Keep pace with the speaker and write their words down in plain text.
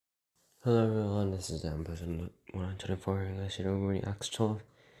Hello everyone, this is Dan Person 124 English reading Acts 12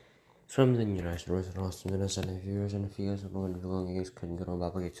 from the United Orthodox Minister and viewers, and if you guys are going to be long, you guys can go on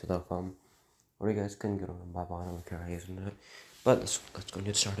BibleGate2.com, or you guys can go on Bible. I don't care how you use it. But let's go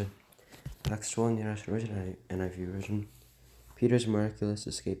get started. Acts 12 in the United Version and NIV version. Peter's miraculous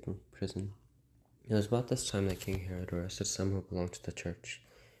escape from prison. It was about this time that King Herod arrested some who belonged to the church,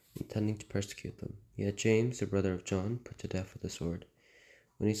 intending to persecute them. He had James, the brother of John, put to death with a sword.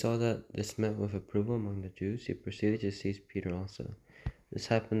 When he saw that this met with approval among the Jews, he proceeded to seize Peter also. This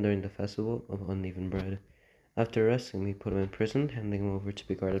happened during the festival of unleavened bread. After arresting him, he put him in prison, handing him over to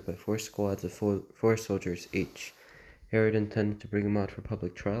be guarded by 4 squads of 4 soldiers each. Herod intended to bring him out for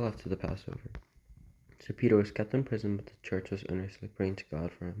public trial after the Passover. So Peter was kept in prison, but the church was earnestly praying to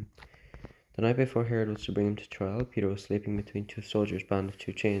God for him. The night before Herod was to bring him to trial, Peter was sleeping between 2 soldiers bound with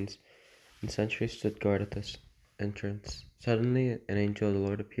 2 chains, and sentries stood guard at this entrance. Suddenly an angel of the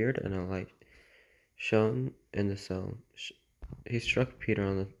Lord appeared, and a light shone in the cell. He struck Peter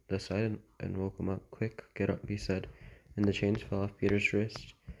on the side and woke him up. "Quick, get up," he said, and the chains fell off Peter's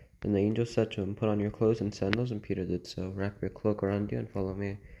wrist. Then the angel said to him, "Put on your clothes and sandals," and Peter did so. "Wrap your cloak around you and follow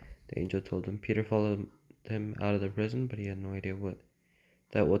me," the angel told him. Peter followed him out of the prison, but he had no idea what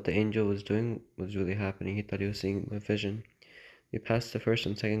the angel was doing was really happening. He thought he was seeing a vision. They passed the first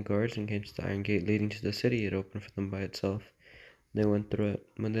and second guards and came to the iron gate leading to the city. It opened for them by itself. They went through it.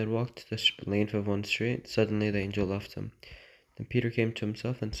 When they had walked the length of one street, suddenly the angel left them. Then Peter came to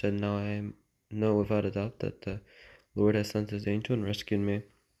himself and said, "Now I know without a doubt that the Lord has sent his angel and rescued me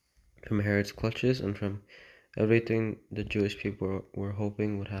from Herod's clutches and from everything the Jewish people were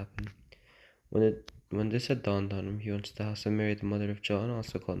hoping would happen." When this had dawned on him, he went to the house of Mary, the mother of John,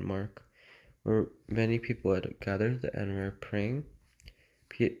 also called Mark, where many people had gathered and were praying.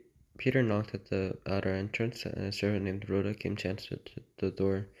 Peter knocked at the outer entrance, and a servant named Rhoda came to answer the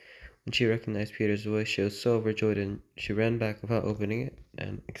door. When she recognized Peter's voice, she was so overjoyed, and she ran back without opening it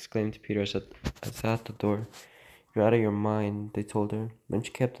and exclaimed to Peter as at the door, "You're out of your mind," they told her. When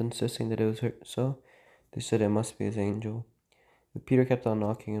she kept insisting that it was so, they said it must be his angel. But Peter kept on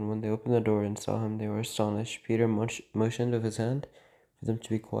knocking, and when they opened the door and saw him, they were astonished. Peter motioned with his hand for them to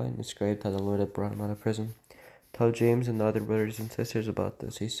be quiet and described how the Lord had brought him out of prison. "Tell James and the other brothers and sisters about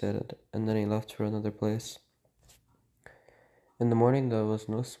this," he said, and then he left for another place. In the morning there was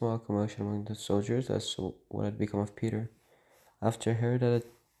no small commotion among the soldiers as to what had become of Peter. After Herod had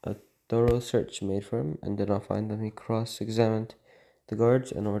a thorough search made for him and did not find them, he cross-examined the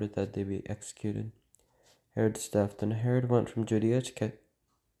guards and ordered that they be executed. Herod's death. Then Herod went from Judea to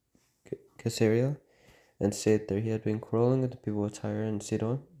Caesarea and stayed there. He had been quarreling with the people of Tyre and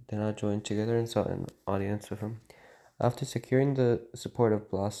Sidon. They now joined together and sought an audience with him. After securing the support of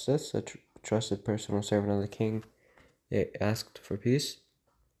Blastus, a trusted personal servant of the king, they asked for peace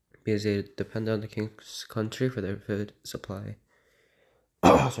because they depended on the king's country for their food supply.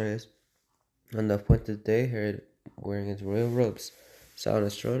 Sorry, guys. On the appointed day, Herod, wearing his royal robes, sat on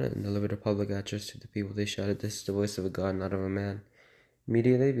his throne and delivered a public address to the people. They shouted, "This is the voice of a God, not of a man."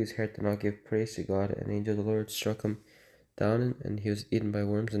 Immediately, because Herod did not give praise to God, an angel of the Lord struck him down, and he was eaten by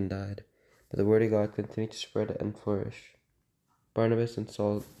worms and died. But the word of God continued to spread and flourish. Barnabas and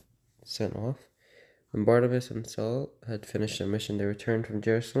Saul sent off. When Barnabas and Saul had finished their mission, they returned from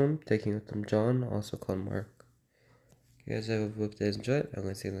Jerusalem, taking with them John, also called Mark. You guys have a good day. Enjoy it. I'm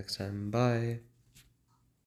going to see you next time. Bye.